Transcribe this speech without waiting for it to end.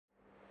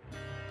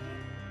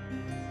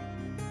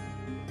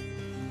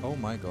Oh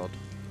my god.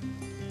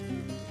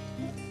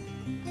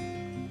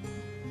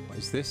 What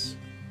is this?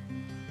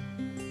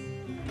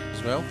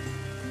 As well?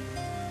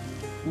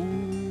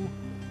 Ooh.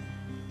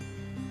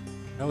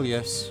 Hell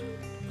yes.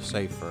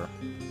 Safer.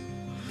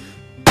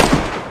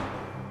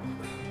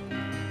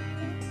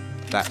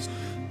 That's...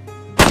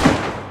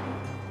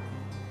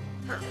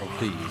 Oh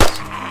please.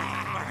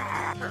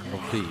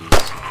 Oh please.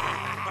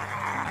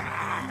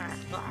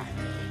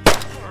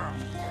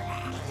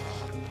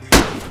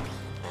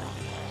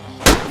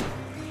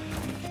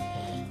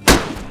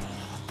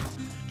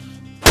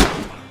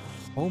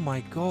 Oh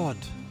my god.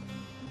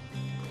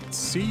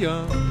 See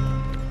ya.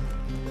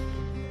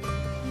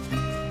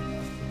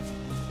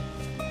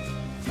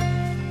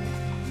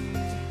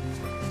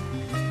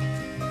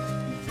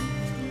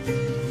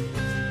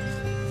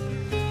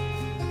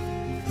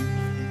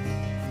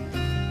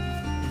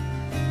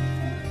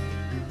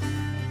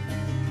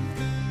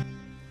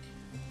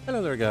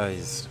 Hello there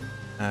guys,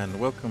 and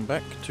welcome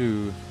back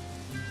to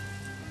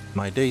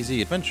my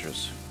DayZ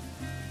adventures.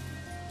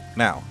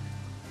 Now,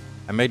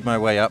 I made my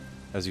way up,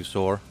 as you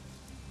saw,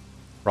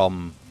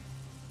 from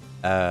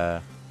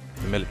the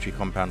military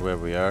compound where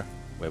we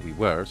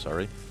were,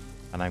 sorry,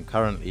 and I'm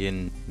currently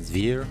in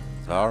Zar,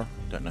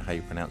 don't know how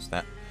you pronounce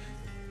that.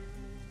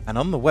 And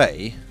on the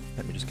way,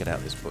 let me just get out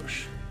of this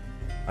bush,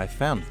 I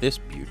found this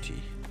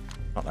beauty.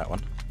 Not that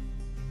one,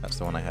 that's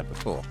the one I had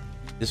before.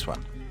 This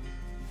one.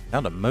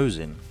 Found a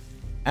Mosin,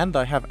 and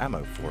I have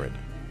ammo for it,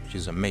 which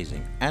is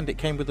amazing, and it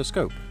came with a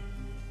scope.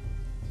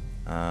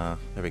 There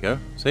we go,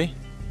 see?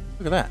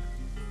 Look at that.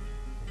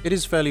 It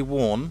is fairly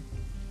worn,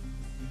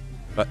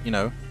 but you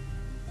know,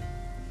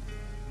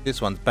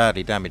 this one's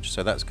badly damaged,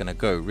 so that's going to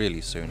go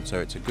really soon, so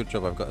it's a good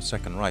job I've got a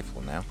second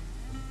rifle now.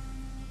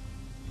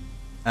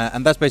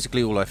 And that's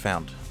basically all I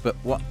found. But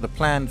what the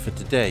plan for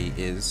today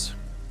is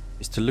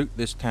to loot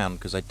this town,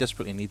 because I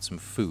desperately need some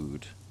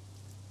food.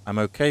 I'm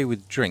okay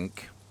with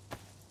drink,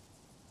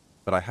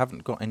 but I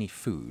haven't got any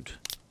food,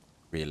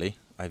 really.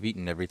 I've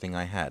eaten everything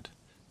I had.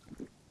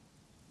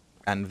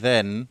 And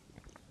then,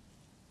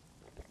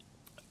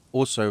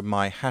 also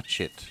my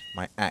hatchet,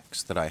 my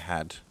axe that I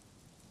had,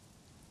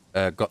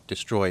 got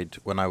destroyed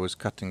when I was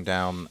cutting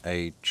down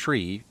a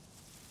tree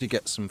to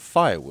get some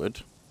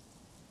firewood.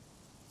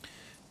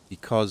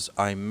 Because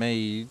I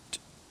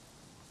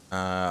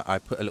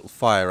put a little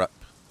fire up,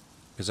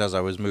 because as I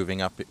was moving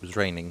up it was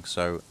raining,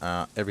 so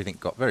everything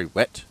got very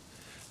wet.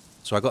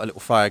 So I got a little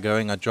fire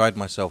going, I dried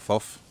myself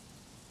off,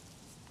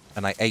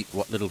 and I ate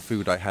what little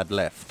food I had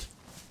left.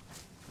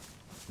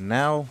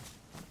 Now,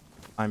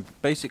 I'm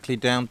basically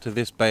down to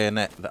this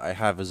bayonet that I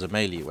have as a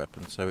melee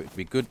weapon, so it'd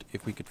be good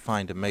if we could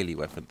find a melee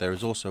weapon. There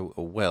is also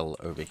a well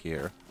over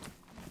here,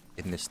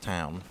 in this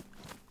town.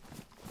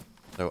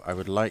 So I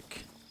would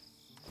like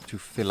to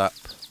fill up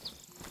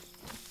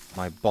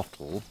my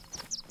bottle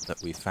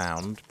that we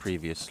found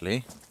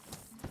previously,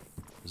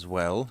 as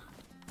well.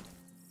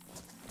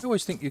 I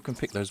always think you can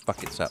pick those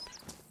buckets up.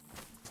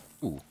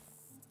 Ooh,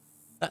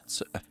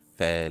 that's a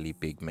fairly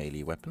big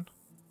melee weapon,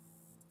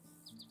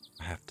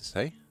 I have to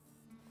say.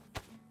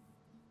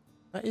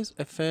 That is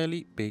a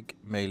fairly big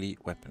melee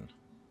weapon.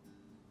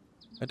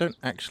 I don't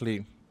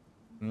actually...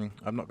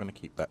 I'm not going to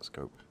keep that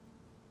scope.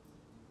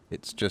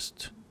 It's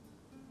just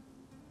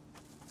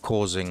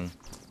causing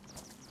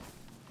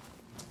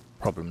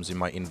problems in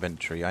my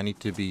inventory. I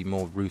need to be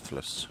more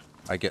ruthless.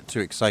 I get too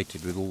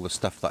excited with all the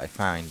stuff that I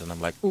find, and I'm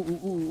like, ooh, ooh,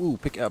 ooh, ooh,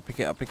 pick it up, pick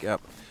it up, pick it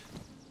up.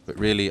 But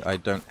really, I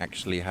don't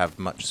actually have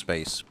much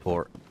space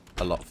for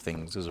a lot of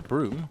things. There's a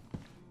broom,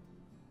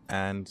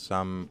 and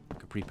some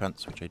capri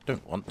pants, which I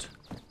don't want.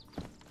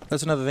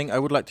 That's another thing. I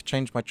would like to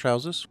change my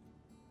trousers,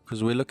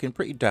 because we're looking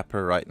pretty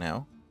dapper right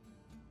now.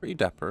 Pretty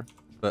dapper,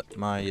 but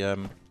my,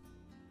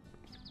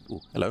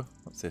 ooh, hello,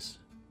 what's this?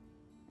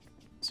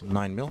 Some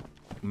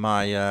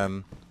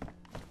 9mm.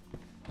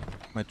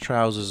 My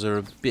trousers are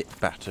a bit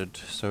battered,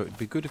 so it'd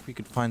be good if we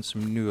could find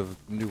some new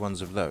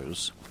ones of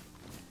those.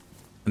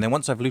 And then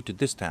once I've looted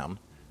this town,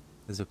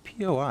 there's a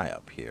POI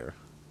up here,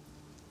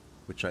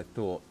 which I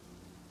thought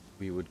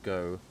we would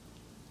go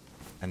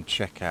and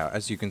check out.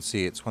 As you can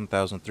see, it's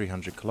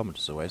 1,300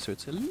 kilometers away, so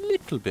it's a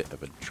little bit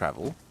of a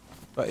travel,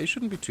 but it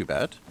shouldn't be too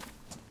bad.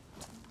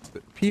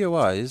 But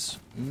POIs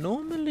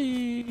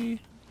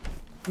normally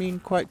mean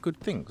quite good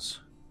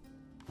things.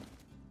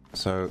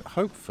 So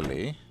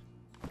hopefully...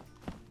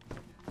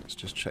 Let's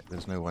just check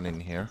there's no one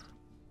in here.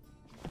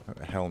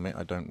 A helmet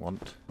I don't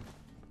want.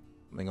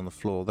 Something on the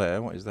floor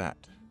there. What is that?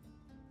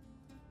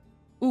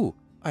 Ooh,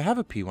 I have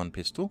a P1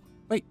 pistol.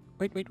 Wait.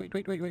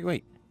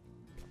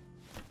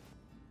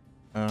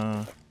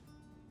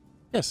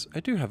 Yes,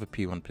 I do have a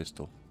P1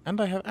 pistol. And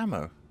I have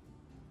ammo.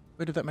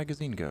 Where did that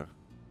magazine go?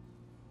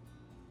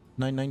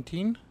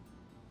 919?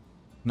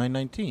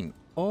 919.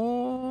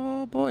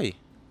 Oh boy.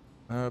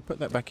 Put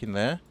that back in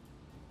there.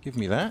 Give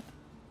me that.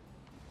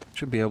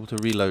 Should be able to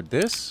reload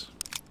this.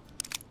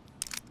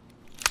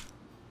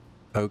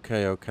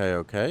 Okay.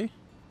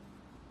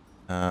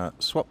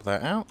 Swap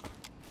that out.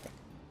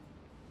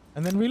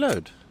 And then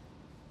reload.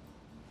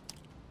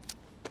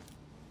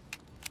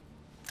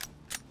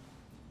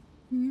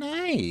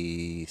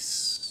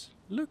 Nice.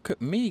 Look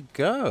at me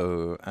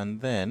go.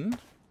 And then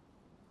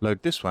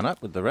load this one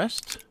up with the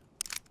rest.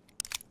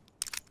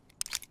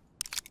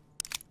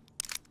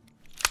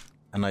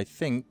 And I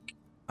think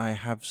I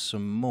have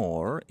some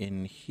more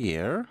in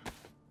here.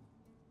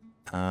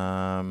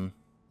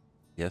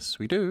 Yes,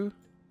 we do.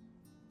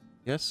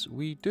 Yes,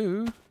 we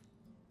do.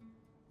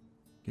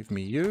 Give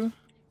me you.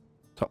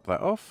 Top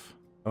that off.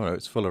 Oh no,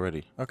 it's full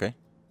already. Okay.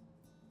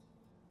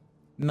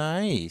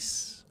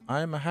 Nice.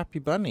 I'm a happy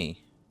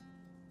bunny.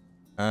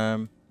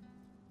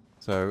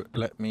 So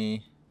let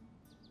me...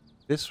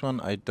 This one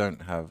I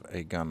don't have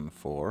a gun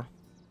for.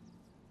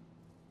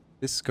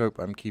 This scope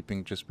I'm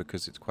keeping just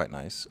because it's quite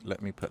nice.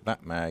 Let me put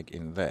that mag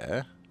in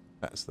there.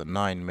 That's the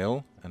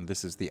 9mm, and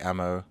this is the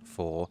ammo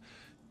for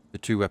the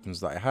 2 weapons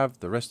that I have.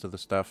 The rest of the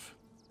stuff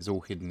is all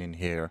hidden in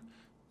here,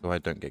 so I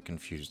don't get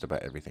confused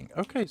about everything.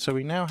 Okay, so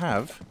we now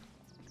have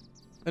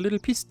a little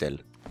pistol.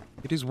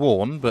 It is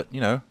worn, but,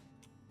 you know,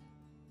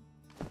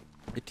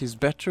 it is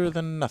better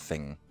than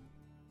nothing.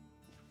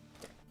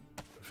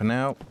 For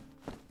now,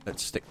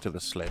 let's stick to the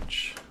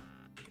sledge.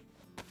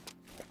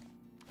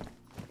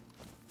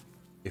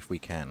 If we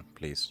can,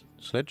 please.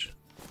 Sledge?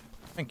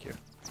 Thank you.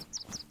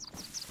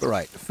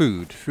 Alright,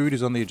 food. Food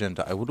is on the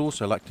agenda. I would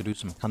also like to do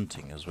some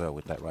hunting as well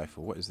with that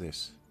rifle. What is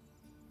this?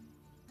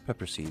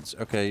 Pepper seeds.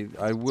 Okay,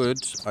 I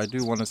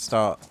do want to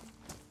start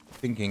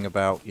thinking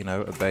about, you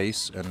know, a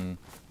base and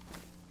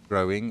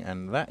growing.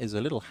 And that is a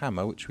little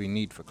hammer which we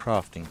need for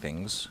crafting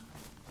things.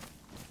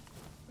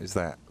 What is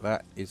that?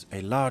 That is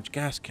a large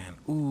gas can.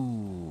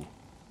 Ooh.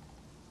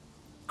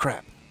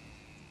 Crap.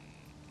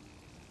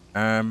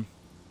 Hang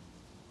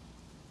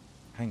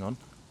on.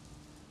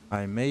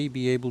 I may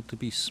be able to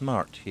be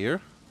smart here.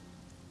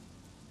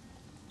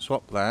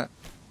 Swap that.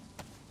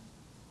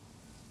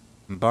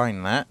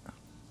 Combine that.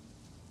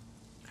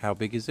 How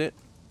big is it?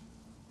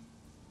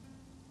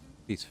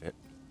 Please fit.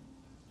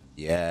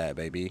 Yeah,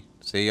 baby.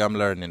 See, I'm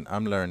learning.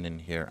 I'm learning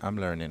here. I'm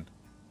learning.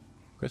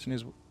 Question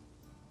is...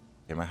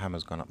 Okay, my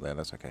hammer's gone up there.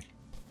 That's okay.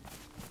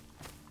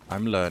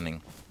 I'm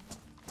learning.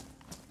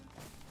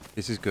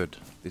 This is good.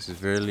 This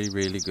is really,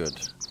 really good.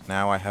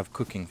 Now I have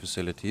cooking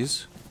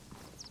facilities.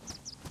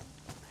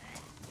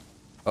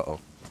 Uh-oh.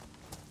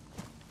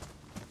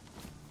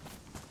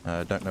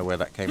 Don't know where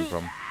that came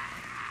from.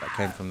 That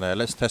came from there.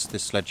 Let's test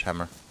this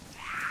sledgehammer.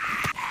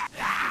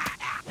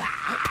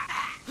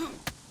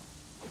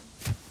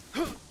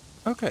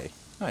 Okay,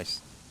 nice.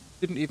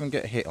 Didn't even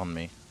get hit on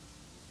me.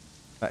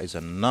 That is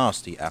a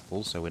nasty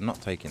apple, so we're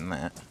not taking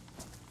that.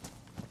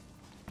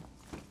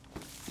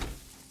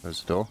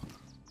 Close the door.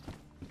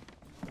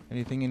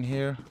 Anything in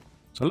here?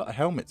 There's a lot of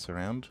helmets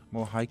around.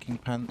 More hiking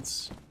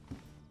pants.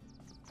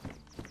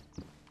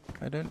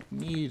 I don't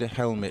need a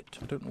helmet.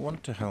 I don't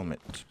want a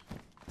helmet.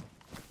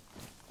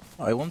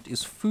 What I want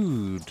is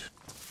food.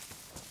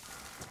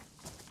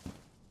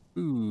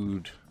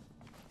 Food.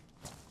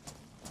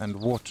 And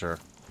water.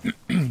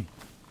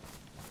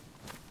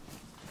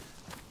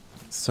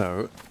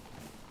 So,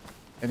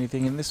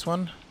 anything in this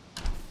one?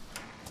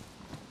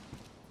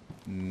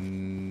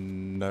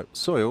 No.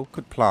 Soil.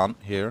 Could plant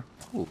here.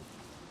 Ooh.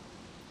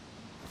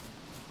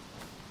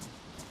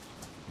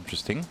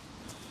 Interesting.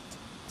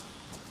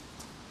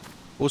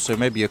 Also,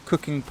 maybe a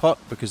cooking pot,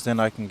 because then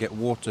I can get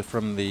water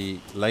from the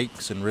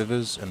lakes and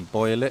rivers and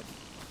boil it.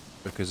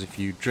 Because if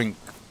you drink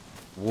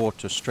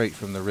water straight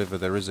from the river,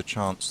 there is a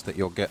chance that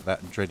you'll get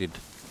that dreaded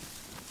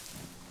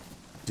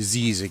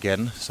disease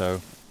again.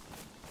 So,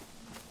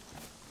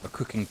 a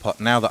cooking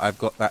pot. Now that I've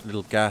got that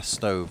little gas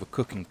stove, a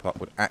cooking pot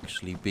would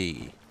actually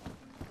be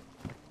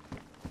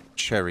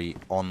cherry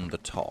on the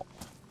top.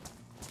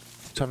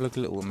 Let's have a look at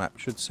the little map.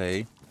 Should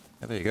say,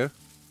 yeah, there you go.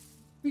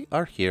 We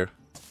are here.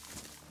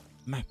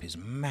 Map is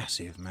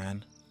massive,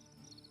 man.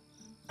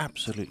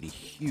 Absolutely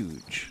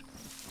huge.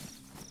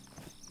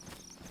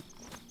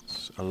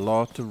 It's a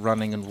lot of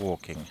running and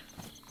walking.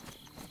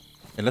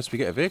 Unless we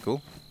get a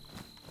vehicle,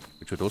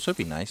 which would also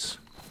be nice.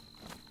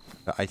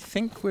 But I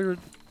think we're,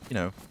 you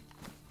know,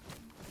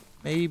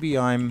 maybe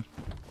I'm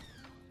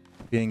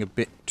being a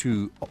bit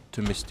too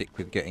optimistic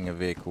with getting a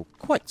vehicle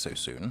quite so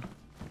soon.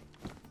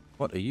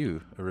 What are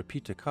you? A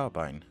repeater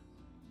carbine.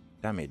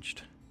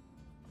 Damaged.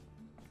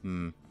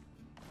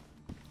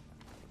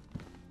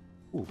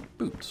 Ooh,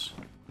 boots.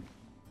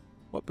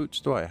 What boots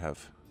do I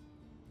have?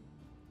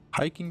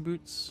 Hiking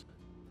boots?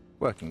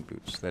 Working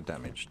boots. They're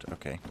damaged.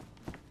 Okay.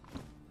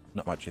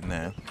 Not much in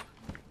there.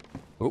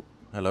 Oh,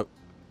 hello.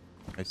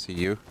 I see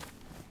you.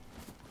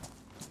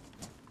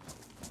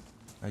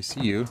 I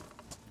see you.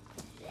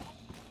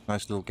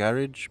 Nice little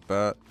garage,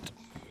 but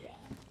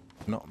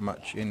not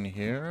much in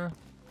here.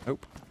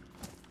 Nope.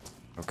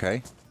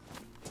 Okay.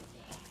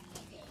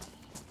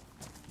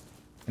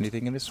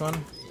 Anything in this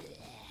one?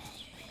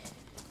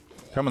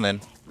 Come on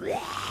then.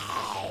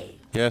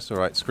 Yes,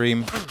 alright.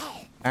 Scream.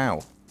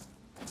 Ow.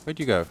 Where'd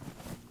you go?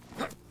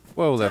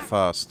 Whoa, they're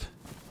fast.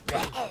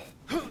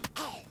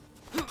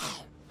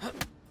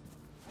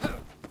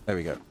 There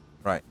we go.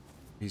 Right.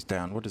 He's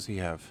down. What does he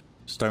have?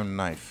 Stone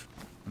knife.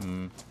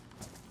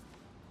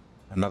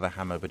 Another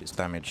hammer, but it's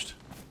damaged.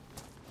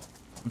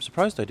 I'm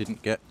surprised I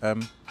didn't get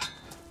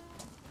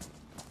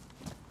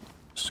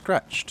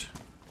scratched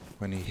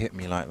when he hit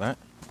me like that.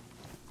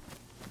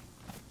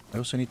 I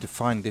also need to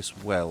find this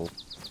well.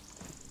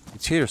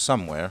 It's here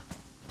somewhere.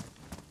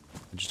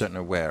 I just don't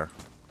know where.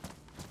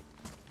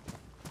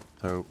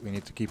 So we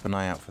need to keep an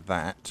eye out for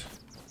that.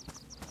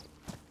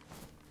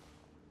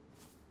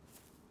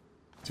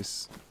 Is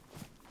this...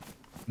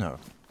 No.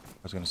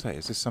 I was going to say,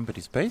 is this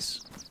somebody's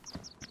base?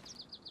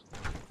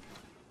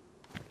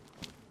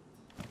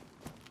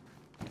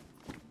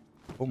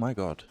 Oh my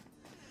god.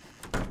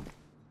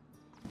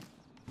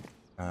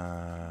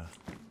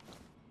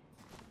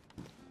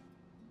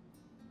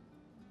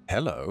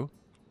 Hello?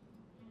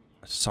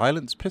 A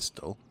silenced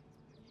pistol?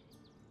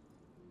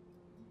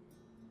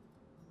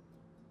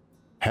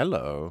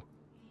 Hello?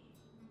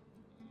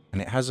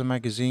 And it has a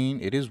magazine.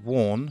 It is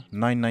worn.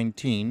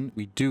 919.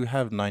 We do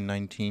have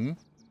 919.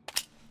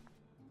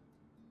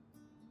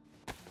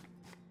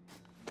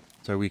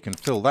 So we can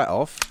fill that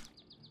off.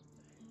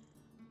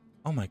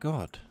 Oh my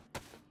god.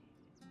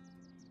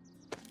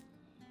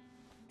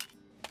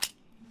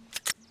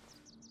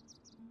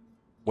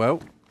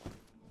 Well.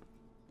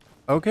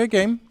 Okay,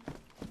 game.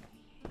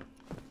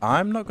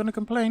 I'm not going to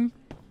complain.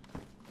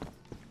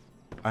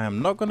 I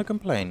am not going to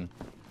complain.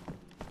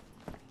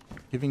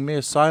 Giving me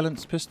a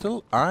silenced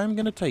pistol, I'm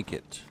going to take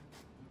it.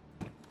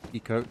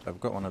 E-coat, I've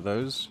got one of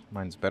those.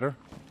 Mine's better.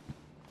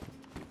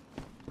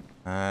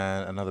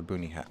 And another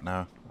boonie hat.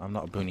 No, I'm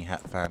not a boonie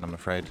hat fan, I'm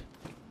afraid.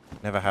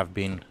 Never have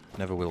been,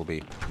 never will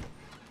be.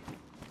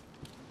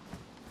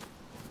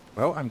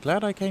 Well, I'm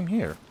glad I came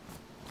here.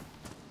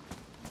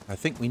 I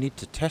think we need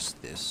to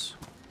test this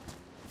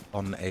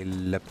on a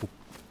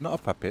not a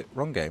puppet,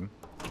 wrong game.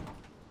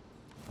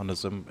 On a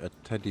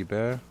teddy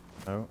bear.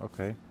 Oh,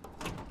 okay.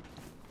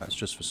 That's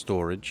just for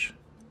storage.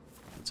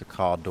 It's a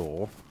car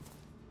door.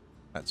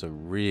 That's a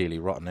really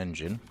rotten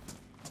engine.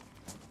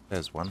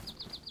 There's one.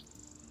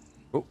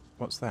 Oh,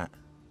 what's that?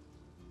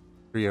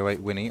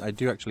 308 Winnie. I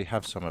do actually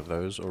have some of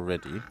those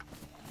already.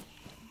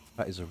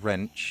 That is a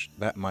wrench.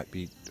 That might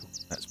be...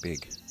 That's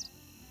big.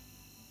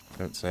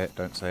 Don't say it,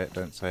 don't say it,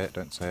 don't say it,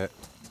 don't say it.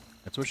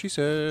 That's what she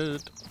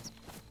said.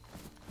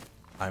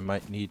 I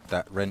might need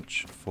that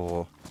wrench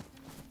for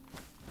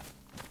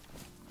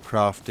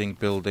crafting,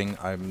 building.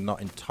 I'm not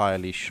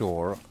entirely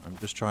sure. I'm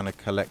just trying to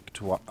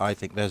collect what I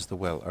think... There's the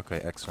well. Okay,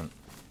 excellent.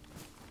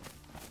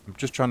 I'm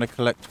just trying to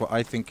collect what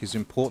I think is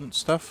important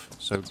stuff.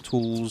 So,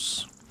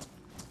 tools...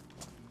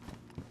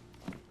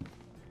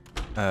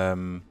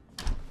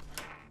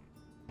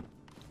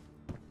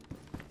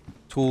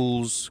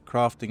 tools,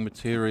 crafting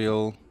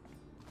material...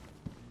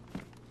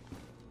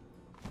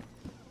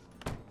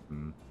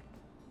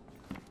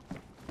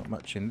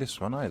 much in this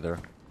one either.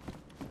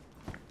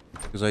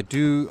 Because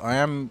I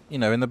am, you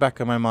know, in the back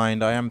of my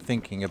mind, I am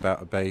thinking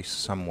about a base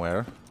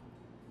somewhere.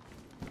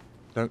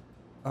 Don't...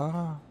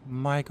 Ah,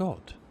 my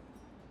god.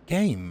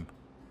 Game.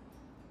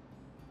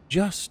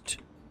 Just...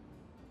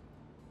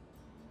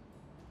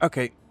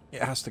 Okay,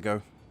 it has to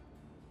go.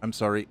 I'm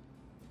sorry.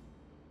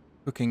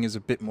 Cooking is a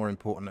bit more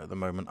important at the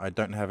moment. I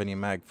don't have any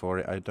mag for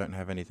it. I don't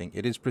have anything.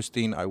 It is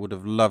pristine. I would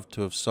have loved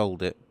to have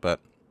sold it, but...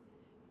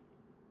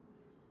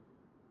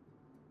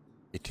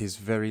 It is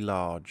very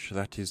large.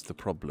 That is the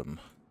problem.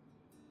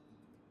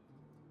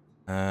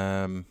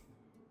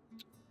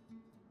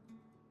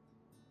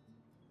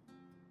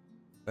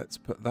 Let's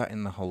put that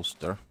in the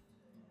holster.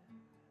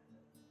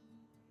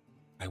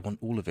 I want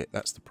all of it.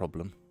 That's the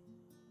problem.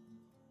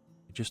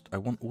 I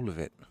want all of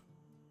it.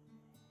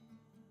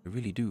 I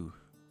really do.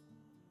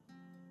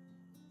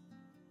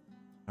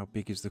 How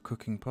big is the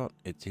cooking pot?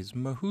 It is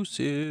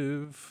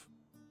massive.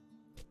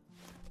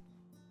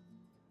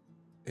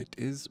 It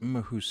is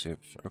massive.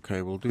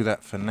 Okay, we'll do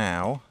that for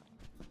now.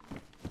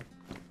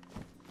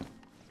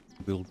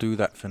 We'll do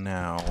that for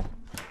now.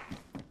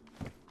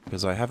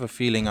 Because I have a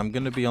feeling I'm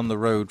going to be on the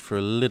road for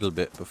a little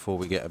bit before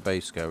we get a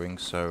base going,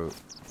 so...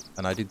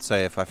 And I did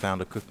say if I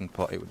found a cooking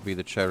pot, it would be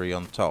the cherry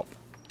on top.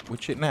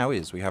 Which it now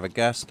is. We have a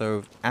gas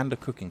stove and a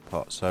cooking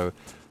pot, so...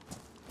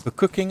 For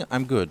cooking,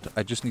 I'm good.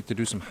 I just need to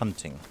do some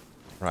hunting.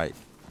 Right.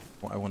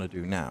 What I want to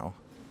do now...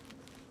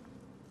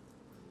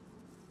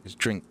 is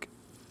drink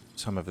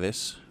some of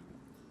this.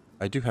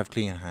 I do have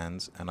clean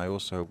hands, and I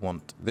also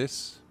want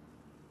this.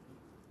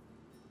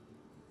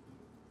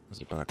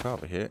 There's a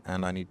balaclava here,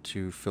 and I need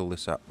to fill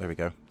this up. There we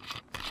go.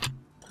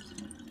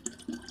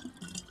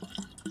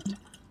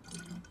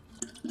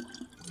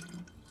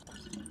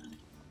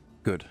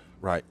 Good.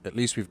 Right, at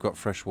least we've got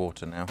fresh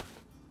water now.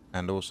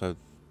 And also...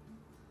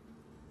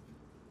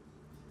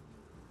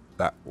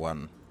 that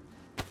one.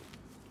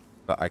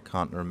 But I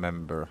can't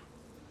remember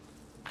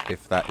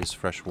if that is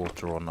fresh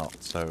water or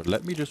not. So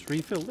let me just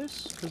refill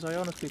this, because I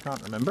honestly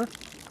can't remember.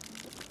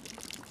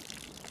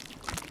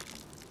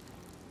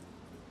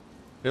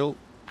 Fill.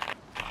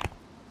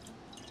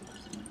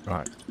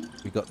 Right.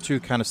 We've got 2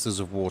 canisters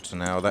of water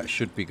now. That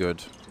should be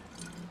good.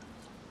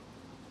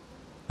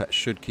 That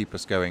should keep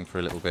us going for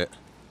a little bit.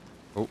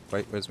 Oh,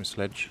 wait, where's my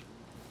sledge?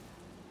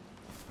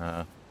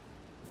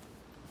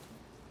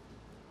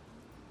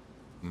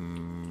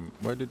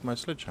 Where did my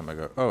sledgehammer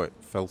go? Oh, it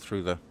fell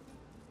through the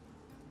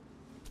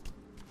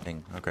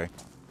thing. Okay.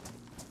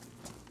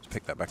 Let's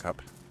pick that back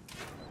up.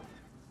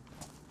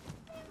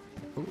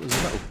 Oh, there's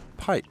a little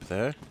pipe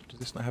there. Does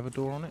this not have a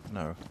door on it?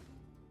 No.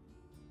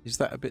 Is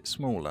that a bit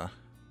smaller?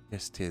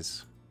 Yes, it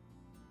is.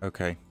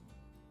 Okay.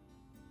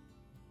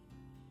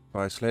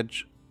 Bye,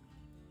 sledge.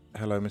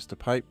 Hello, Mr.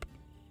 Pipe.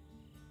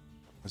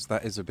 As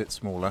that is a bit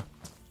smaller.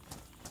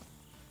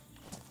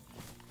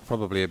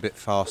 Probably a bit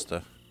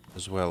faster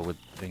as well with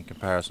in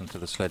comparison to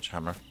the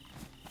sledgehammer.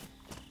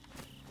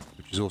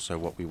 Which is also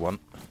what we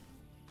want.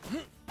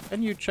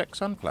 Can you check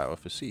sunflower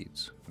for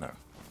seeds? No.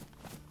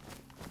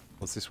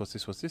 What's this? What's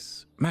this? What's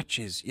this?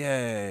 Matches!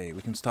 Yay!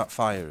 We can start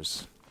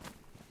fires.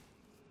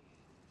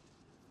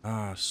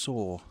 Ah,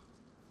 saw.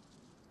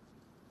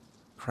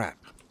 Crap.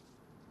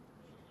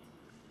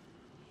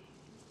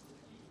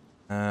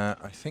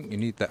 I think you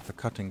need that for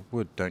cutting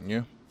wood, don't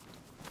you?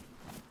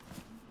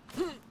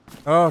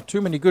 Oh, too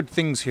many good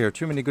things here.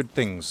 Too many good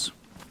things.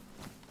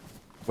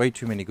 Way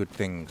too many good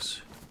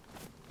things.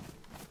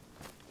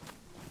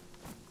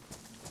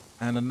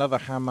 And another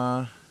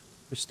hammer.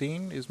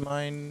 Christine, is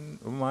mine...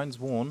 Oh, mine's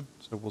worn,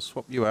 so we'll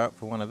swap you out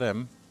for one of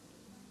them.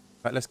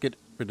 Right, let's get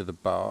rid of the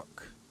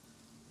bark.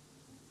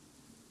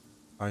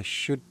 I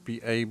should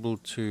be able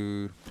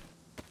to...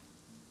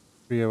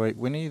 308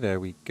 Winnie, there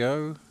we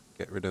go.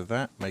 Get rid of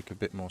that, make a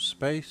bit more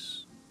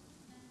space.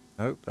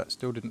 Nope, that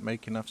still didn't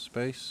make enough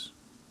space.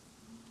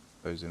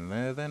 Goes in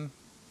there then.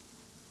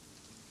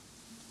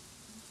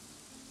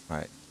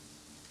 Right.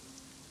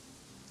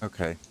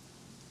 Okay.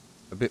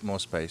 A bit more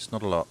space,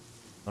 not a lot.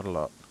 Not a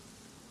lot.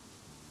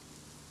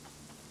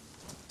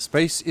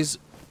 Space is...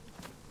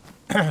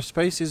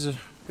 space is a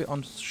bit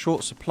on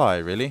short supply,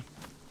 really.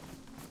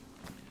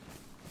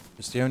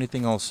 It's the only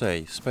thing I'll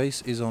say.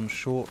 Space is on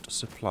short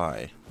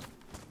supply.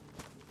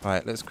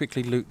 Right, let's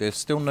quickly loot this.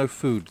 Still no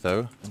food,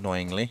 though,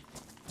 annoyingly.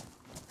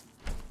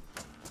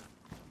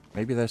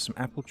 Maybe there's some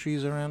apple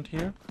trees around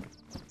here?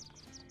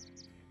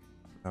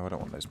 No, I don't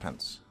want those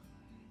pants.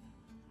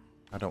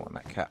 I don't want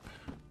that cap.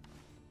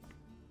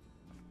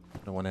 I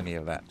don't want any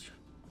of that.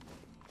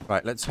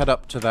 Right, let's head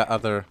up to that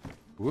other...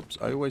 Whoops,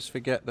 I always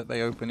forget that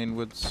they open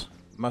inwards.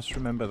 Must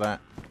remember that.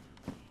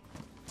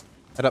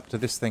 Head up to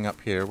this thing up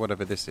here,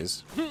 whatever this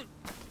is.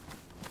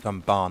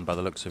 Some barn by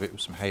the looks of it, with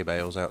some hay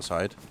bales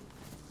outside.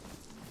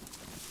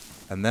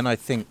 And then I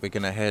think we're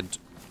going to head...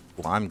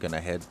 Well, I'm going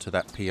to head to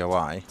that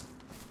POI.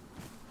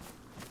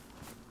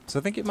 So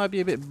I think it might be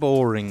a bit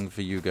boring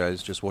for you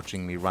guys just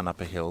watching me run up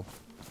a hill.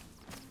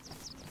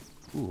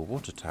 Ooh, a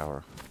water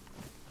tower.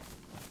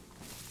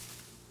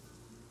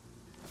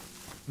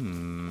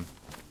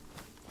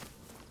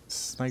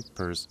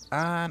 Snipers.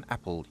 An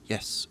apple.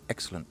 Yes,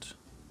 excellent.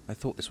 I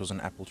thought this was an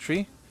apple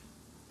tree.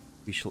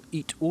 We shall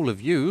eat all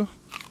of you.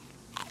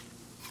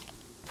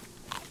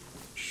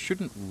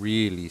 Shouldn't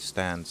really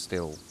stand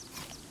still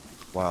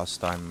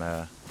whilst I'm,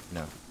 no.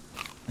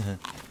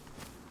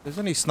 There's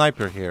any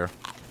sniper here.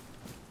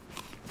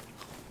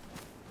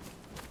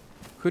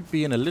 Could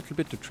be in a little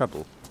bit of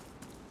trouble.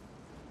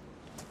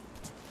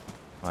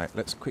 Right,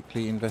 let's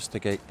quickly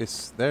investigate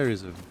this. There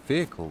is a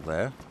vehicle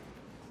there.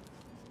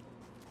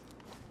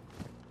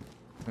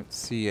 Don't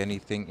see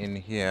anything in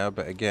here,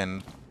 but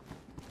again,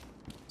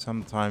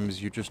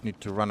 sometimes you just need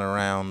to run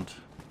around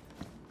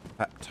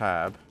that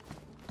tab.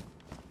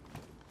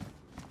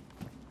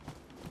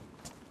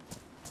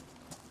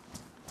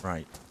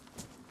 Right.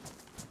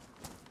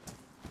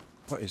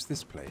 What is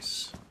this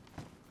place?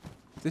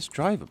 Is this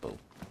drivable?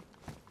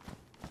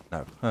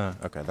 No.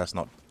 Okay, that's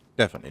not...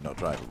 Definitely not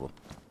drivable.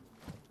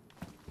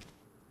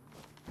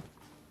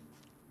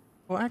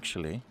 Well,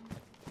 actually...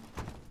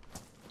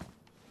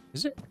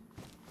 Is it?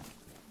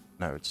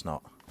 No, it's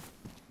not.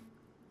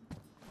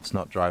 It's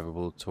not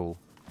drivable at all.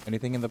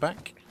 Anything in the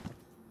back?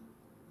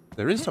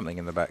 There is something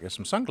in the back. There's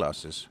some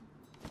sunglasses.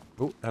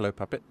 Oh, hello,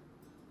 puppet.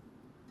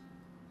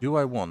 Do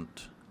I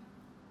want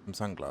some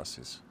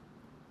sunglasses?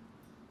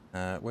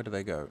 Where do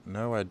they go?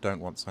 No, I don't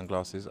want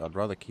sunglasses. I'd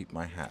rather keep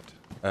my hat.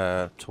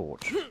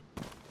 Torch.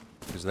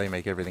 Because they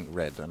make everything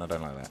red, and I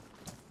don't like that.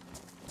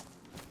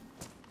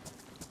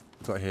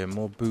 Got here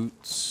more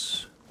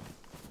boots.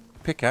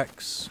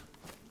 Pickaxe.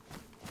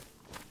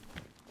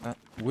 That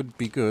would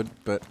be good,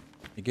 but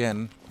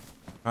again,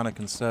 kind of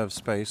conserve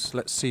space.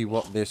 Let's see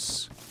what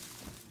this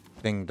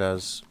thing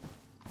does.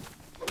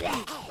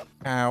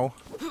 Ow.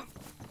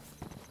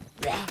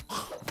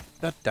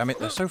 God damn it,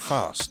 they're so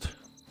fast.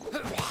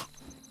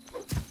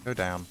 Go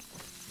down.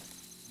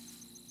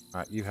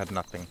 Right, you had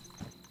nothing.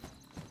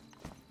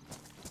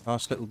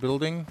 Last little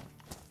building.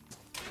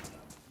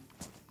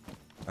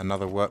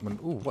 Another workman.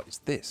 Ooh, what is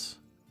this?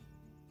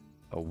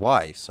 A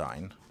Y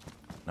sign?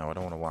 No, I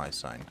don't want a Y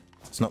sign.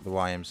 It's not the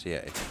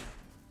YMCA.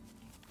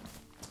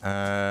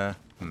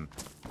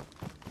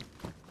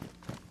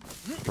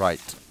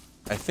 Right.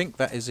 I think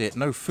that is it.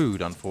 No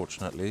food,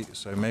 unfortunately,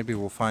 so maybe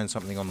we'll find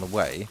something on the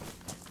way.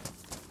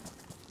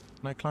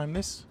 Can I climb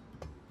this?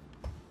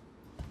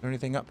 Is there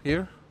anything up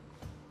here?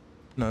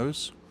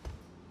 Nose.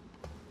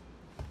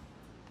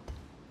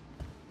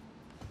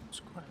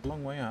 Let's quite a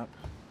long way up.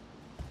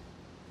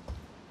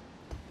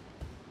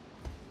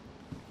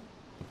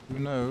 Who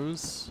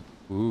knows?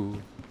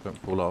 Ooh, don't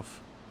fall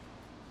off.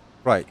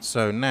 Right,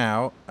 so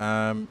now,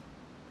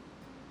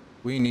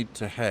 we need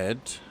to head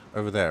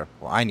over there.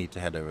 Well, I need to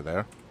head over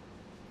there.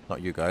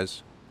 Not you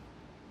guys.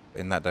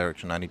 In that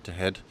direction I need to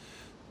head.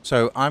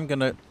 So I'm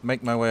gonna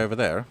make my way over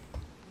there.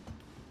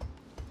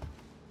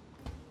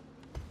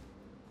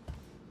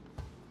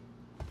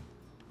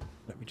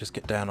 Let me just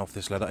get down off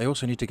this ladder. I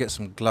also need to get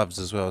some gloves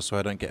as well so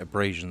I don't get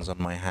abrasions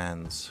on my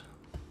hands.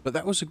 But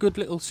that was a good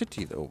little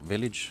city though,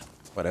 village,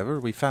 whatever.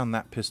 We found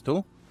that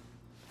pistol.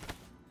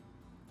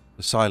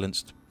 The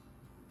silenced...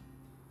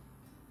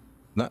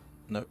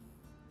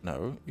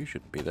 No, you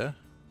shouldn't be there.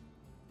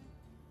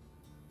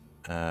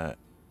 There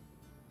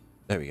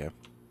we go.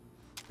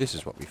 This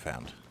is what we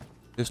found.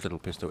 This little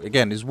pistol.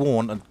 Again, is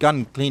worn. A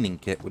gun cleaning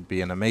kit would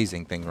be an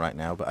amazing thing right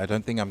now, but I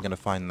don't think I'm going to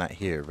find that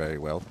here very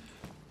well.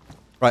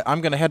 Right,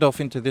 I'm going to head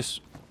off into this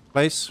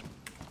place.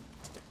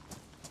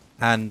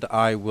 And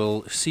I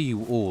will see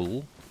you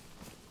all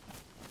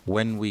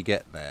when we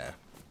get there.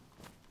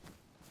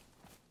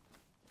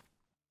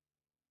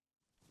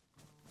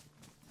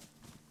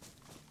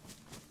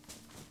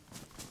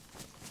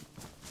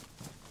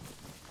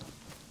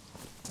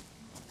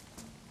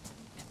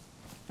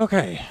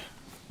 Okay,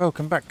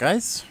 welcome back,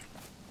 guys.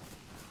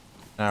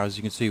 Now, as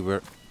you can see,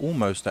 we're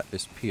almost at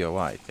this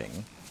POI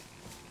thing.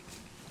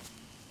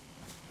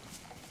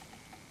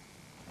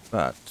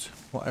 But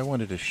what I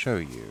wanted to show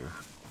you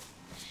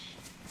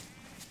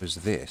was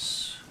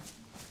this.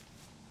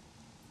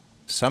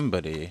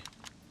 Somebody...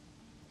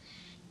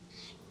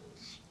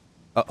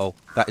 Uh-oh,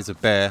 that is a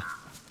bear.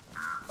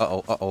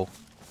 Uh-oh, uh-oh.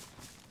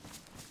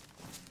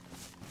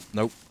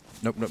 Nope.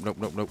 Nope, nope, nope,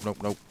 nope, nope, nope,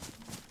 nope.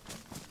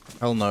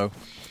 Hell no.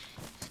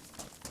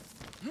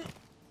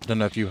 Don't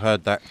know if you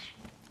heard that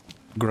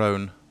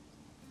groan.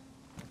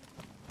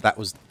 That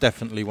was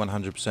definitely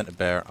 100% a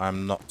bear.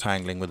 I'm not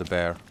tangling with a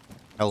bear.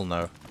 Hell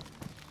no.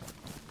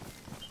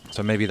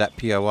 So maybe that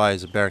POI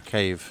is a bear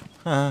cave.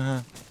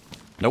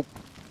 Nope.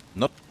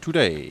 Not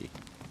today.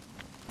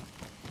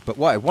 But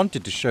what I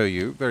wanted to show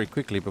you very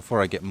quickly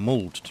before I get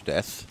mauled to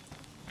death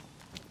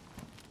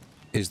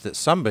is that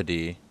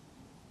somebody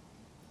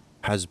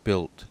has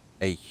built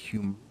a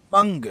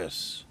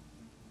humongous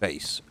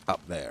base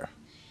up there.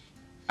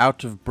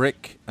 Out of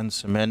brick and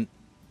cement.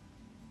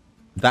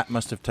 That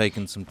must have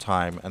taken some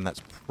time, and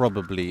that's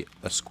probably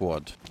a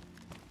squad.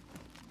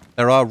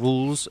 There are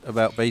rules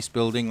about base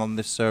building on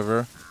this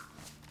server.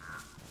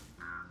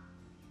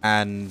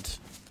 And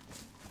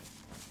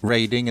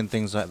raiding and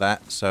things like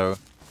that, so...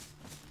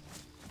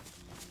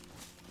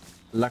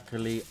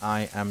 Luckily,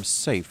 I am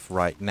safe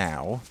right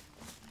now.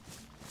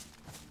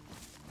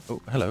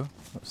 Oh, hello.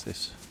 What's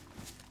this?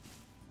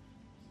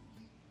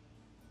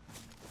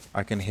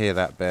 I can hear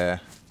that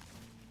bear.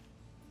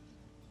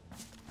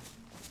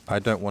 I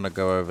don't want to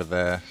go over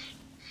there.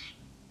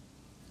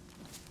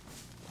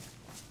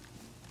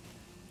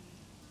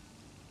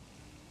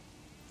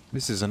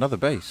 This is another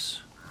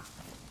base.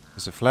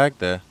 There's a flag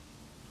there.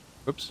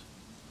 Oops.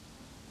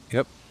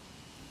 Yep.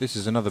 This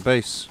is another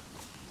base.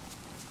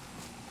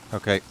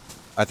 Okay.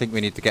 I think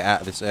we need to get out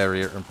of this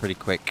area and pretty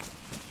quick.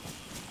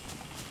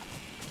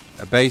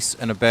 A base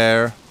and a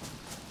bear.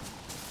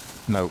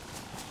 No.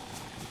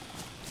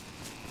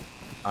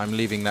 I'm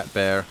leaving that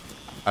bear.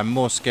 I'm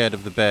more scared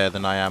of the bear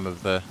than I am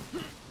of the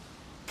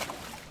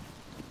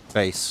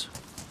base.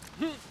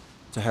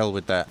 To hell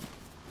with that.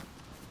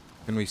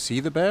 Can we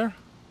see the bear?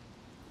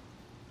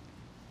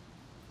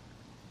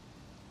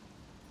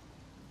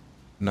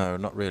 No,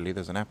 not really.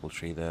 There's an apple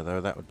tree there, though.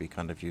 That would be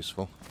kind of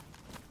useful.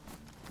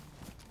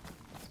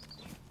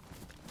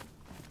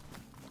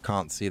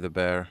 Can't see the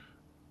bear.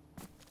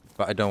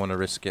 But I don't want to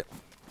risk it.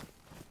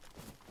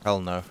 Hell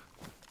no.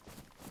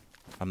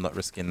 I'm not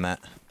risking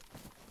that.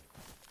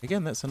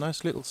 Again, that's a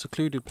nice little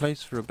secluded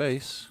place for a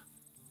base.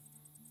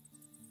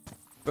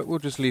 But we'll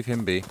just leave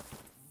him be.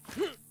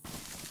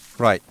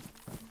 Right.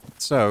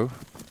 So.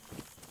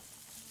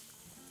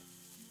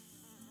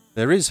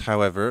 There is,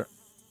 however,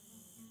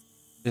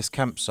 this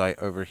campsite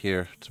over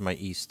here to my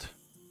east.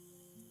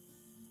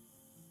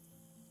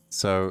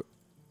 So.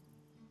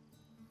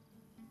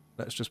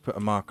 Let's just put a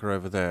marker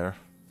over there.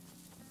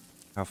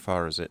 How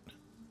far is it?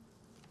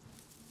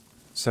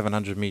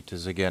 700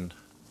 meters again.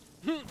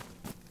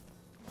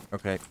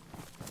 Okay,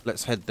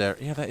 let's head there.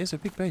 Yeah, that is a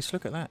big base.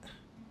 Look at that.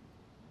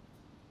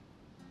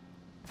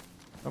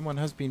 Someone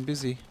has been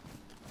busy.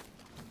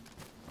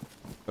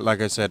 But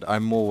like I said,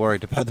 I'm more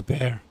worried about the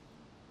bear.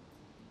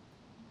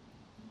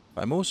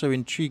 I'm also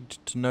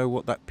intrigued to know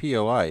what that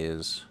POI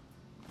is.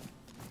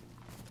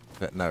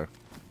 But no.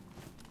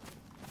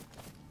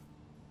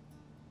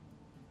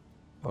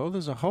 Oh,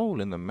 there's a hole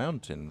in the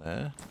mountain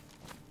there.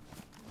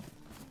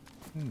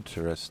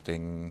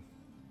 Interesting.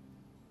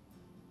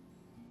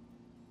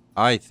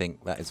 I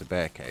think that is a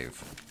bear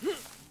cave.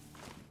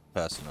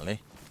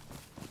 Personally.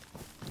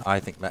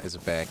 I think that is a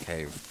bear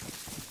cave.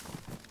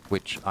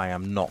 Which I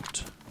am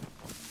not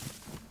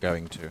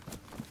going to.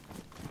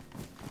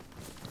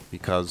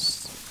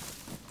 Because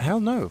Hell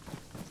no.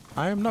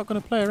 I am not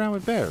going to play around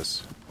with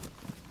bears.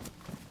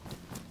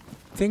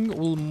 Thing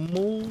will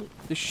maul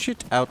the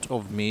shit out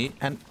of me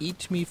and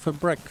eat me for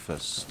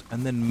breakfast,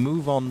 and then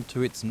move on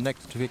to its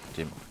next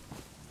victim.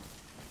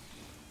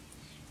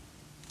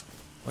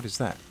 What is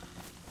that?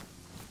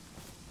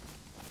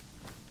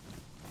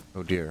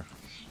 Oh dear.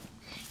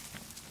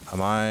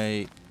 Am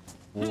I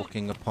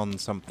walking upon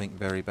something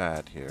very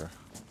bad here?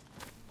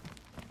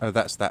 Oh,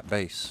 that's that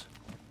base.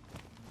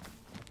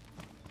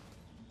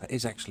 That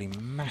is actually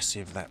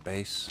massive, that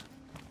base.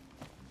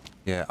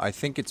 Yeah, I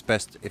think it's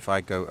best if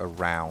I go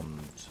around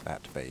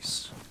that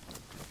base.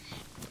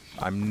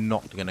 I'm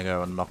not going to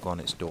go and knock on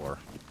its door.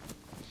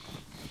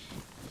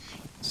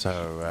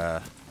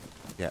 So,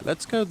 yeah,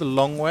 let's go the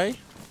long way.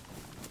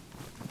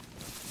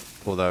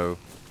 Although,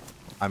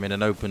 I'm in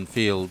an open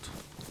field.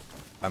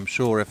 I'm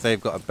sure if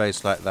they've got a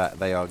base like that,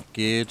 they are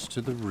geared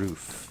to the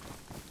roof.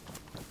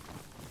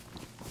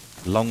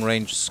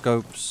 Long-range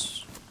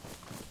scopes,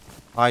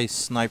 high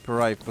sniper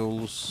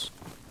rifles,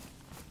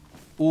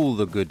 all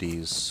the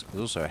goodies.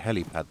 There's also a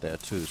helipad there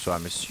too, so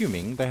I'm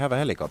assuming they have a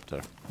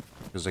helicopter.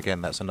 Because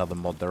again, that's another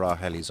mod, there are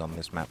helis on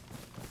this map.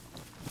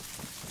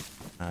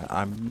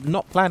 I'm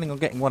not planning on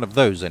getting one of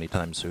those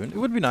anytime soon. It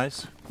would be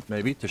nice,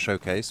 maybe, to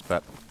showcase,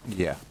 but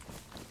yeah.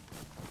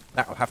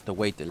 That'll have to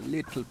wait a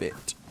little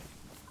bit.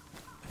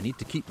 I need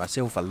to keep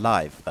myself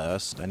alive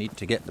first. I need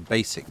to get the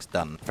basics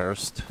done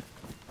first.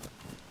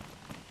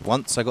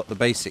 Once I got the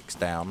basics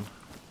down,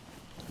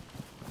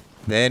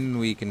 then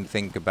we can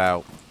think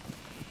about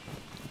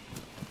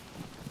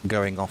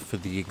going off for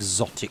the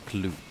exotic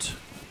loot.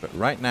 But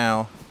right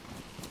now,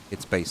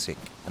 it's basic.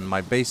 And my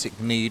basic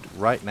need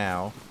right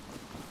now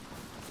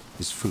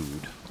is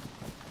food.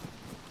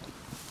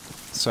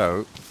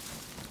 So,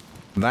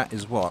 that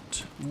is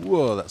what...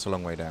 Whoa, that's a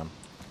long way down.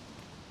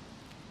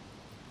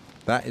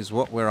 That is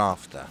what we're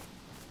after.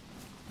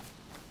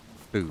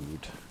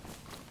 Food.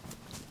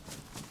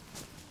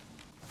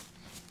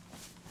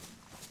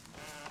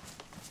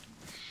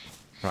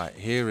 Right,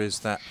 here is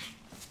that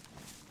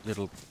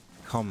little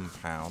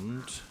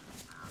compound.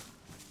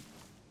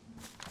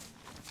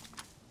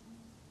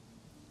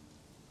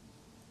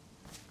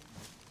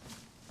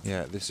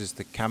 Yeah, this is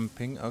the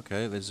camping.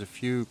 Okay, there's a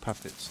few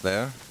puppets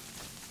there.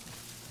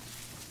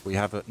 We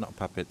have it, not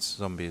puppets,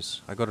 zombies.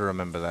 I gotta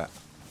remember that.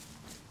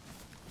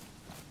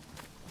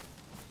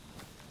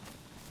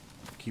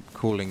 Keep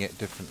calling it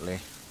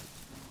differently.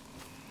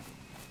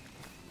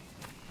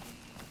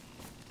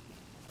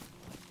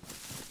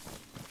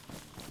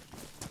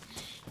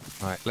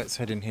 Right, let's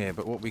head in here,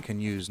 but what we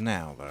can use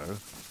now, though,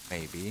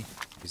 maybe,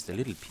 is the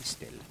little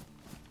pistol.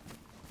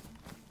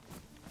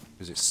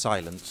 Because it's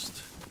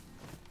silenced.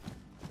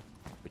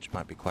 Which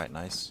might be quite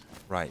nice.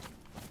 Right.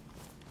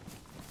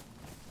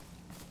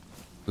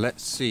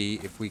 Let's see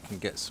if we can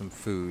get some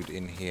food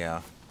in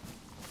here.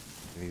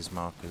 These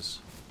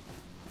markers.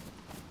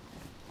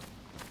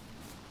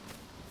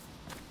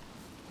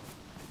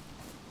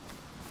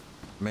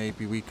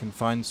 Maybe we can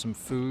find some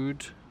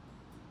food.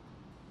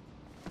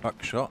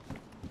 Buckshot.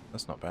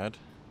 That's not bad.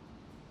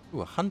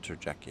 Ooh, a hunter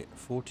jacket,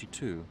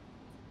 42.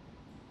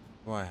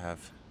 What do I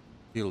have?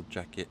 Field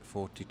jacket,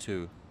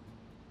 42.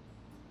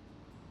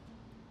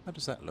 How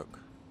does that look?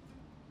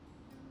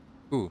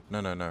 Ooh, no,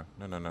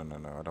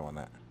 I don't want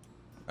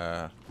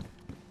that.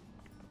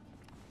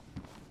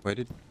 Where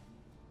did...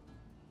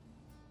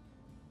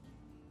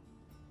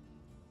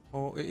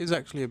 Oh, it is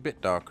actually a bit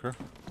darker.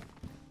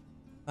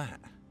 That.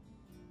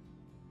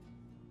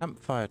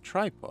 Campfire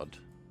tripod.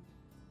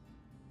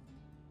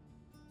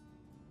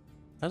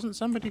 Hasn't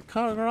somebody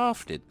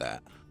crafted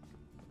that?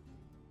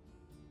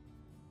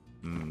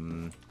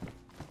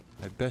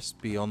 I'd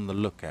best be on the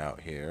lookout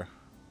here.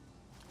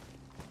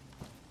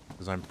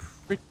 Because I'm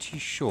pretty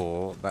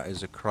sure that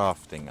is a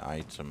crafting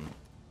item.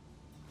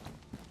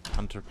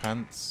 Hunter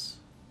pants.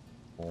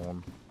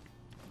 Worn.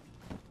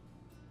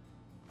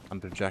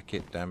 Hunter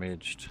jacket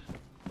damaged.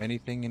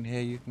 Anything in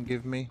here you can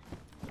give me?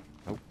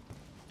 Nope.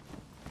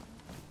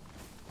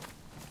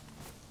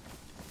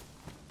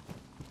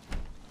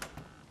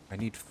 I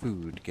need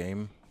food,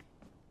 game.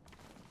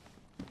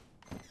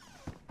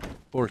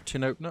 Or a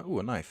tin opener. Ooh,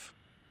 a knife.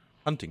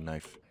 Hunting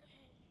knife.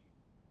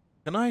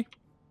 Can I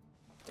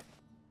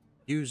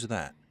use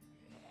that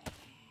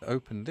to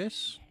open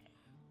this?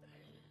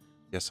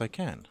 Yes, I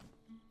can.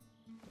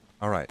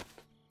 Alright.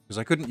 Because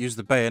I couldn't use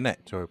the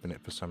bayonet to open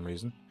it for some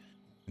reason.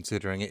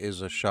 Considering it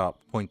is a sharp,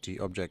 pointy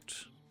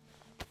object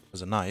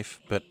as a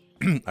knife. But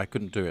I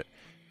couldn't do it.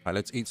 Alright,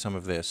 let's eat some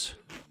of this.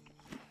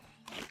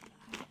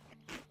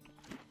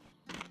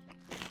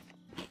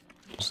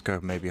 Let's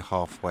go maybe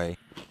halfway.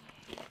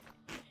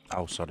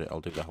 Oh, sorry, I'll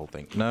do the whole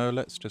thing. No,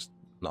 let's just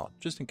not.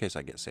 Just in case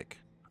I get sick.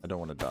 I don't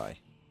want to die.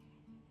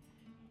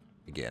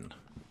 Again.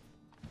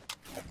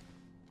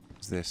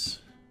 What's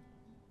this?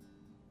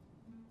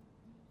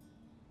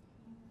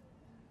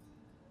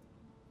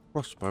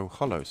 Crossbow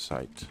hollow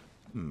sight.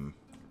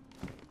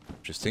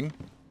 Interesting.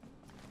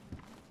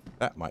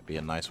 That might be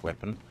a nice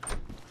weapon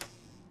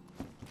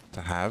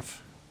to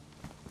have.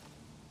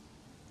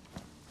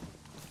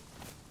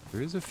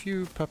 There is a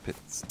few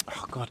puppets.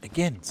 Oh god,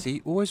 again,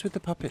 see? Always with the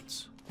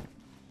puppets.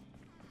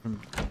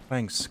 From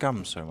playing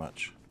Scum so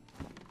much.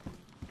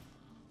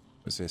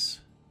 What's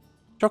this?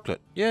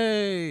 Chocolate!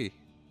 Yay!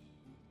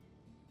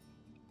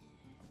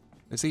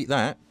 Let's eat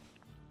that.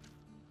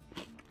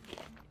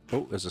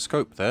 Oh, there's a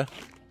scope there.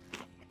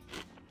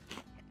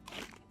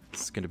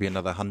 It's going to be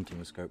another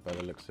hunting scope by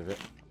the looks of it.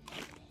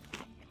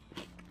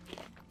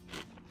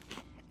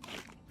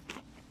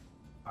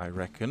 I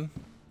reckon.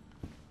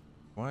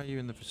 Why are you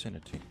in the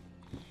vicinity?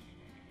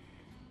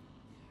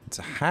 It's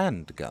a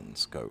handgun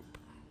scope.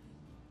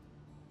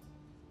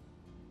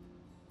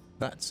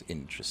 That's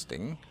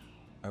interesting.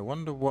 I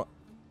wonder what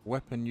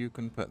weapon you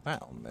can put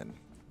that on then.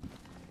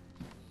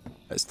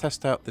 Let's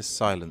test out this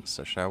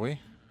silencer, shall we?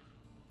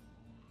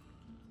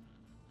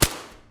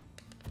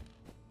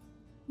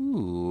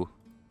 Ooh.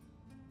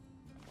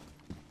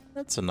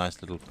 That's a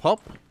nice little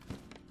pop.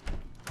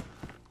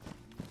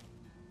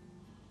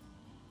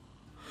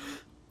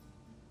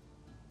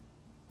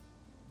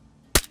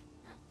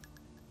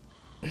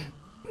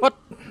 What?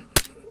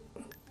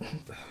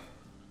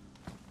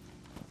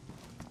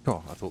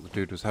 Oh, I thought the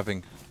dude was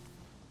having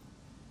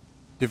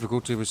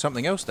difficulty with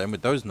something else then,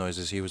 with those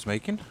noises he was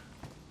making.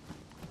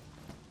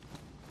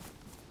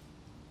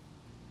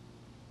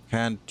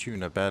 Canned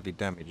tuna badly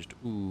damaged.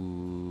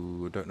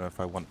 Ooh, don't know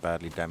if I want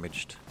badly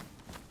damaged.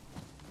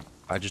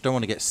 I just don't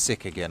want to get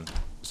sick again.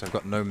 So I've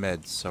got no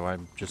meds, so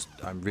I'm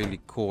really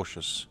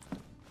cautious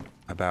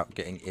about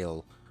getting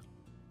ill.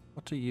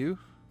 What are you?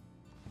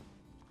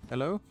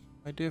 Hello,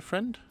 my dear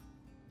friend?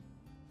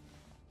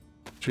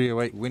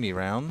 308 Winnie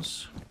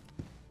rounds.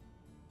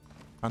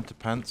 Hunter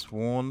pants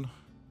worn.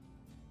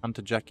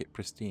 Hunter jacket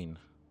pristine.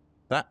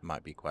 That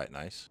might be quite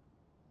nice.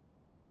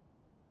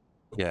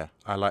 Yeah,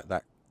 I like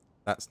that.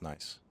 That's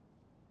nice.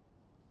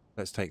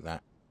 Let's take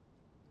that.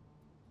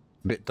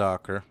 A bit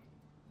darker.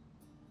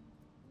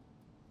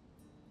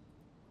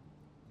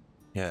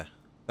 Yeah,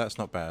 that's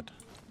not bad.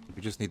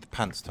 We just need the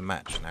pants to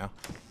match now.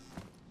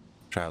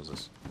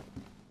 Trousers.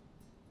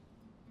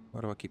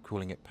 Why do I keep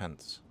calling it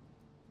pants?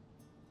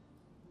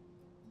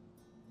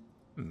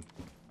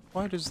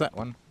 Why does that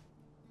one...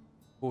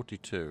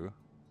 42.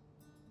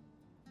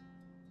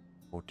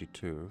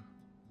 42.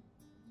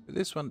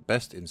 This one,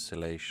 best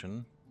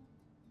insulation.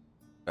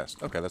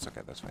 Best. Okay, that's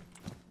fine.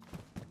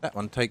 That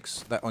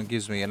one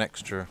gives me an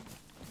extra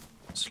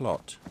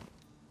slot.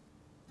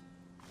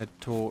 Head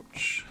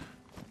torch.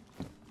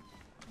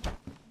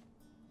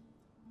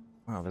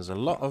 Wow, there's a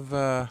lot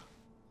of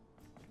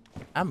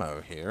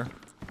ammo here,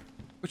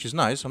 which is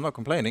nice. I'm not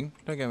complaining.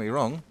 Don't get me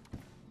wrong.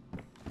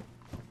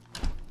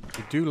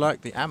 I do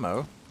like the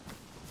ammo,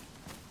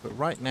 but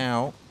right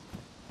now,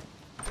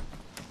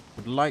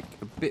 would like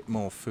a bit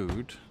more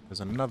food. There's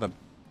another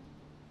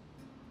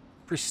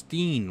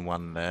pristine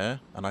one there,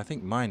 and I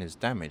think mine is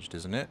damaged,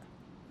 isn't it?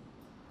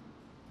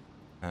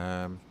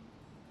 Put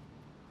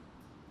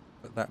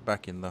that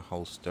back in the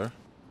holster.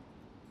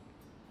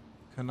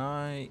 Can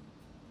I...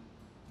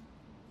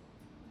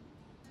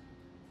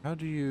 How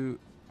do you...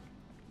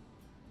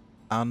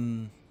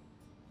 Can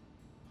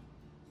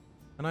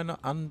I not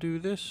undo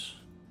this?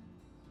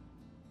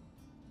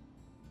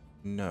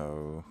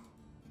 No.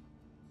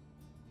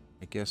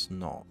 I guess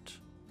not.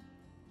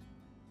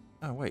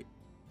 Oh, wait.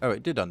 Oh,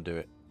 it did undo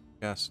it.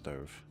 Gas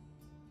stove.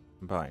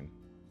 Combine.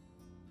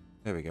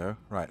 There we go.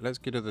 Right, let's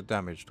get to the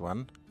damaged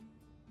one.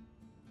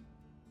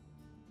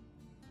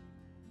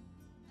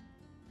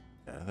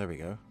 Yeah, there we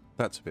go.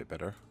 That's a bit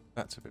better.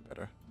 That's a bit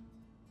better.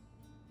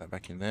 Put that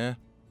back in there.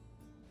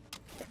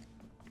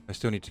 I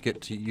still need to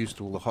get used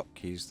to all the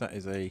hotkeys. That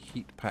is a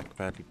heat pack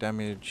badly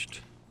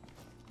damaged.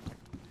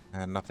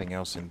 And nothing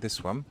else in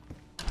this one.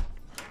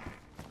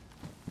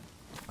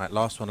 Right,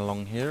 last one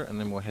along here, and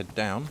then we'll head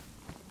down.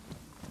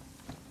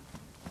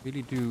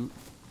 Really do...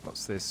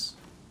 What's this?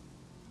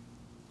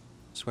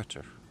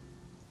 Sweater.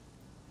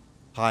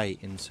 High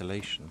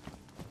insulation.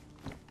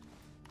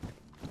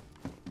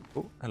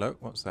 Oh, hello.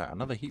 What's that?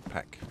 Another heat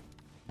pack.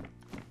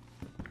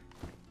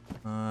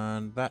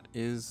 And that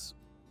is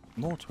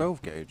more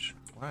 12 gauge.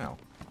 Wow.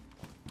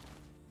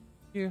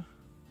 Yeah.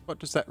 What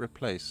does that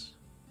replace?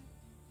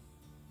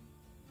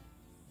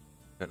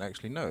 Don't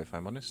actually know, if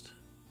I'm honest.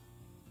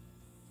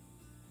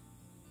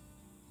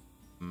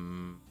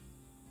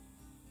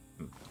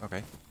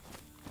 Okay.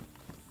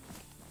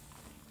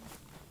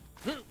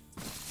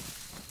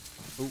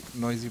 Oh,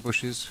 noisy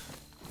bushes.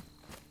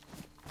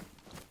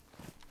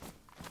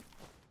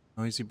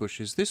 Noisy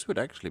bushes. This would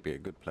actually be a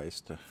good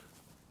place to...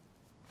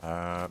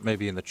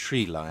 maybe in the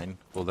tree line,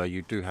 although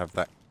you do have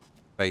that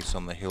base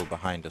on the hill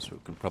behind us, we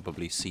can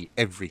probably see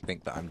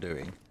everything that I'm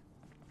doing,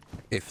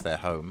 if they're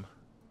home.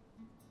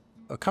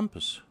 A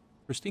compass.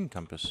 Pristine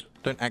compass.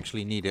 Don't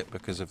actually need it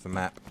because of the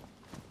map.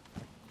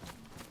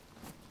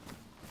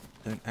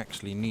 Don't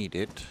actually need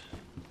it.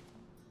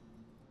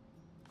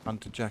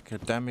 Hunter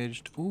jacket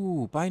damaged.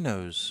 Ooh,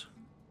 binos.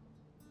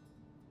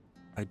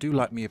 I do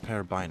like me a pair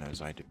of binos,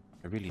 I do.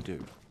 I really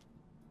do.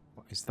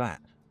 What is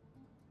that?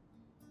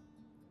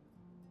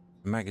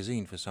 A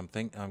magazine for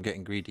something. I'm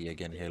getting greedy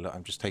again here. Look,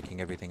 I'm just taking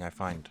everything I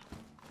find.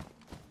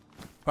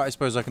 But I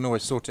suppose I can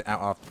always sort it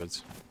out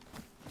afterwards.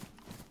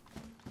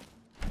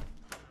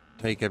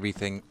 Take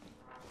everything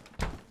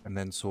and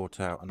then sort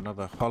out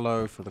another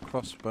hollow for the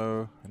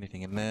crossbow.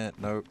 Anything in there?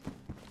 Nope.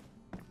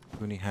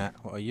 Goonie hat.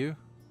 What are you?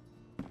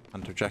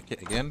 Hunter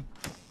jacket again.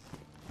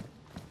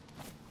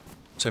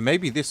 So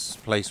maybe this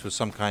place was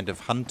some kind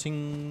of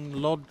hunting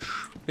lodge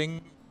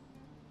thing.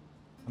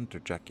 Hunter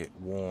jacket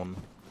worn.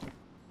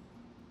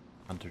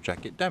 Hunter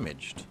jacket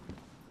damaged.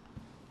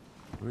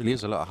 There really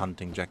is a lot of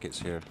hunting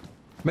jackets here.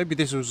 Maybe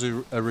this was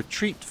a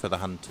retreat for the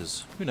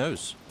hunters. Who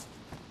knows?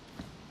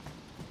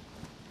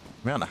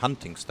 The amount of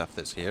hunting stuff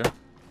that's here.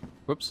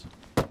 Whoops.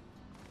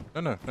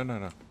 No. I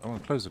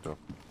want to close the door.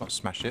 Not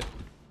smash it.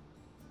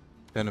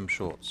 Denim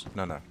shorts.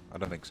 No. I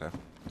don't think so.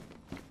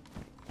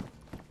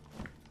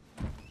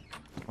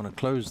 I want to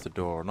close the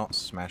door, not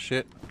smash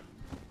it.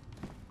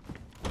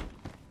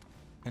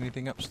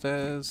 Anything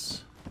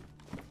upstairs?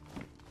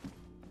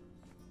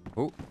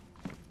 Oh.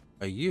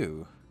 Are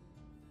you?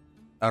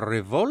 A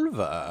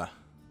revolver?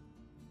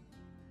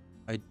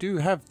 I do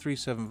have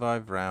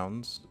 375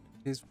 rounds.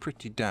 It is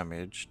pretty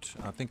damaged.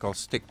 I think I'll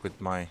stick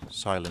with my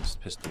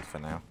silenced pistol for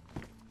now.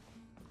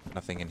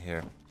 Nothing in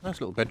here.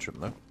 Nice little bedroom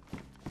though.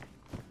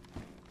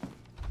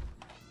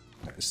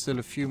 There's still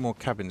a few more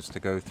cabins to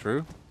go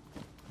through.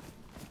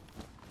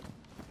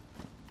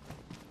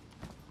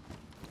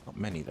 Not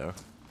many though.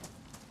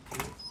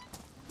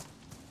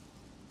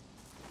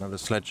 Another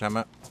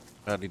sledgehammer.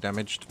 Badly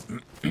damaged.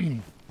 Go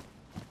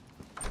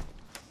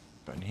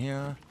in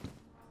here.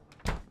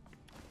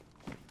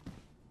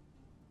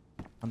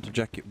 Hunter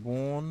jacket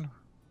worn.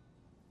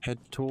 Head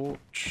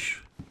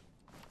torch.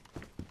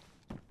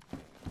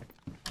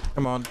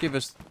 Come on, give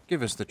us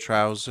the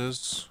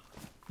trousers.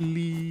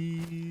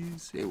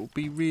 Please. It will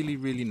be really,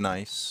 really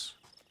nice.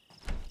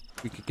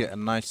 We could get a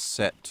nice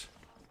set.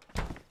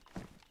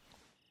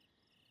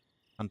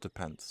 Hunter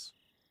pants.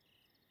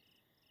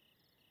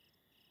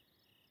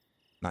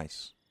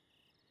 Nice.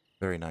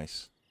 Very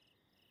nice.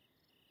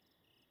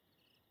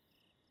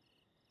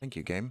 Thank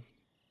you, game.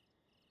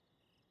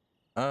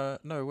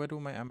 No, where'd all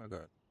my ammo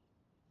go?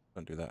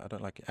 Don't do that, I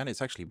don't like it. And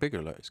it's actually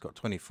bigger, look, it's got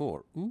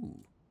 24. Ooh.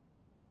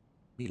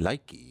 Me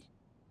likey.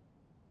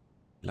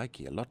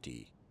 Likey a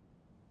lotty.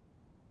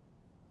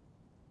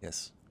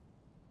 Yes.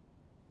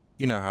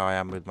 You know how I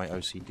am with my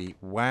OCD.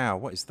 Wow,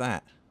 what is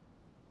that?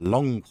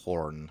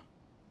 Longhorn.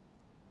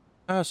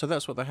 Ah, so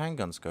that's what the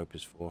handgun scope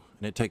is for.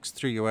 And it takes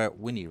 3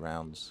 Winnie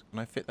rounds. Can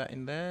I fit that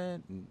in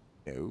there?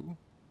 No.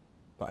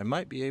 But I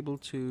might be able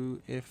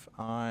to if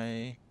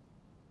I...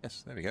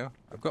 Yes, there we go.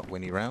 I've got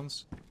Winnie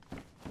rounds.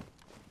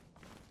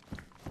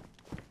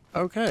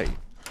 Okay.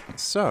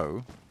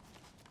 So...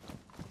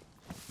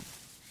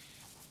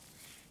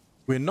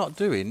 we're not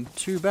doing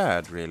too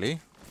bad,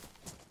 really.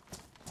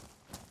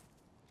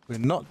 We're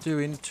not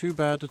doing too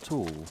bad at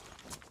all.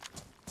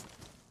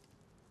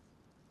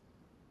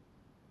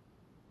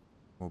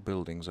 More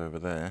buildings over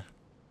there.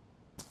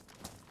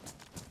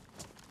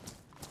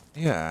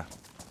 Yeah,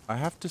 I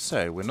have to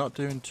say, we're not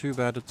doing too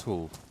bad at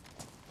all.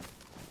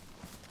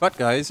 But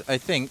guys, I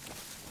think...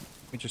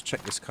 Let me just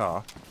check this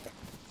car.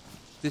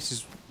 This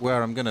is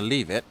where I'm going to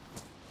leave it.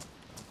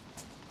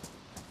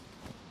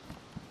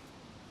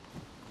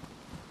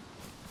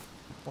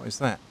 What is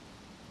that?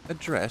 A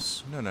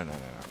dress? No.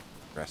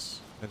 Dress.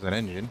 There's an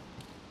engine.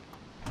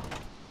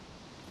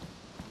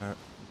 No,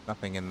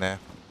 nothing in there.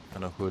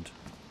 And a hood.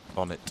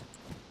 Bonnet.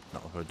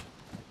 Not a hood.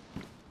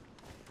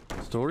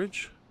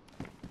 Storage?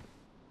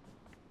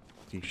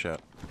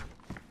 T-shirt.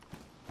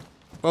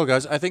 Well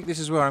guys, I think this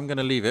is where I'm going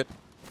to leave it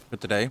for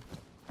today.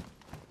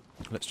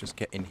 Let's just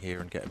get in here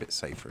and get a bit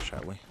safer,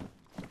 shall we?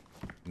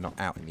 Not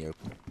out in the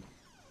open.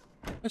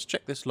 Let's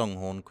check this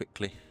Longhorn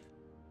quickly.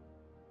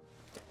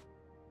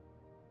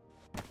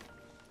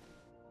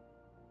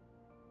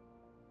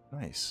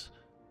 Nice.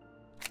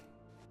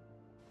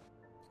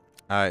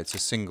 Ah, it's a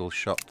single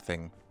shot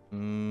thing.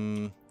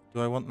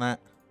 Do I want that?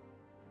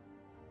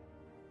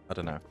 I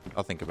don't know.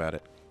 I'll think about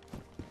it.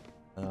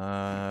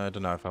 I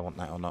don't know if I want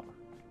that or not.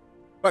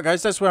 But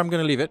guys, that's where I'm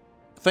going to leave it.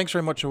 Thanks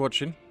very much for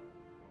watching.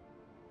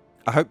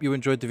 I hope you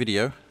enjoyed the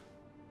video.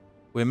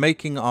 We're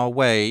making our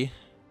way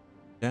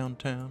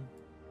downtown.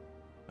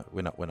 No,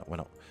 we're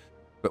not.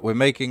 But we're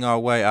making our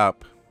way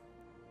up.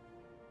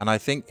 And I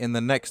think in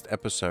the next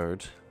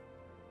episode...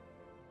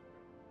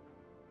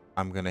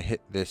 I'm going to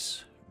hit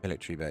this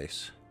military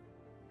base.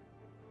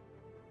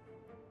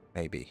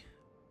 Maybe.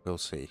 We'll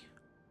see.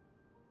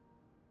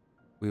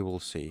 We will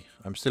see.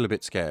 I'm still a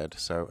bit scared,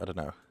 so I don't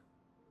know.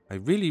 I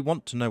really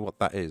want to know what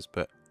that is,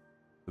 but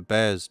the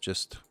bears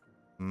just...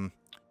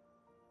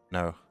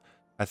 No.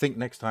 I think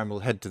next time we'll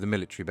head to the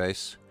military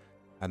base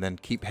and then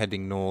keep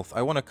heading north.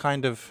 I want to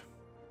kind of...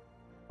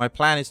 My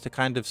plan is to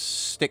kind of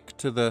stick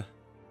to the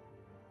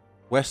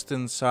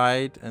western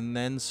side and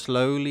then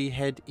slowly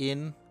head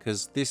in.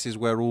 Because this is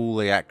where all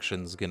the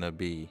action's gonna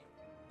be.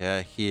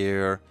 Yeah,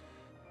 here,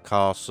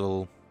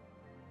 castle.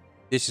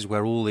 This is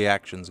where all the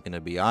action's gonna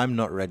be. I'm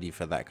not ready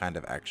for that kind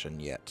of action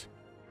yet.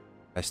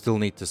 I still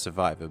need to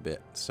survive a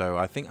bit. So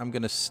I think I'm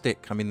gonna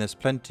stick. I mean, there's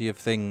plenty of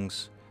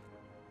things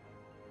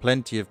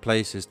plenty of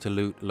places to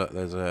loot. Look,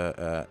 there's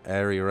a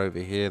area over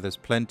here. There's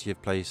plenty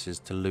of places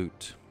to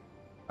loot.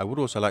 I would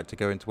also like to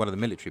go into one of the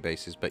military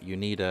bases, but you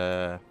need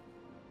a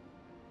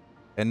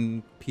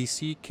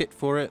NPC kit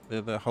for it,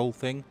 the whole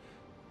thing.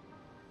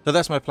 So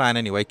that's my plan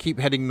anyway. Keep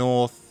heading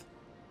north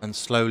and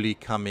slowly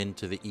come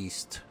into the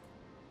east.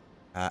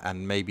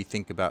 And maybe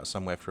think about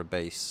somewhere for a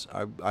base.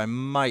 I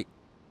might...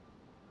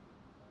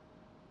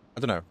 I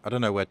don't know. I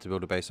don't know where to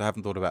build a base. I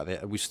haven't thought about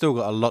it. We've still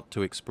got a lot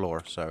to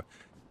explore, so...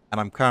 And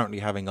I'm currently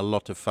having a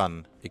lot of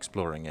fun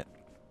exploring it.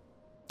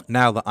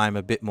 Now that I'm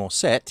a bit more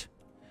set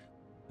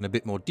and a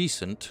bit more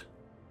decent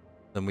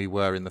than we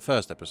were in the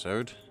first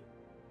episode,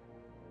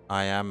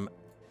 I am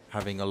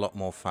having a lot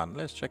more fun.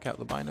 Let's check out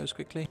the binos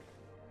quickly.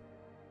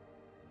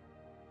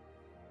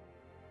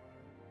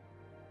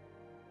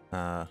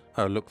 Oh,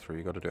 look through.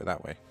 You got to do it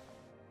that way.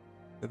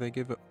 Do they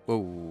give a...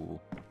 Whoa.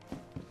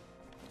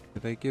 Do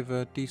they give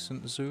a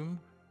decent zoom?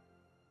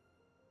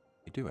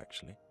 They do,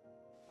 actually.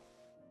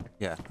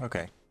 Yeah,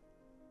 okay.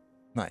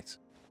 Nice.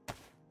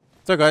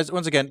 So, guys,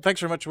 once again,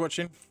 thanks very much for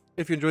watching.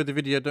 If you enjoyed the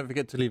video, don't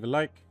forget to leave a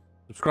like.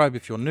 Subscribe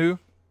if you're new.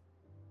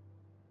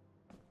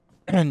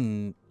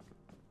 And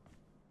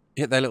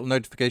hit that little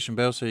notification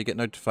bell so you get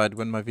notified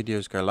when my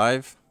videos go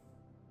live.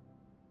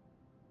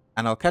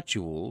 And I'll catch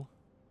you all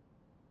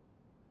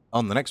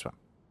on the next one.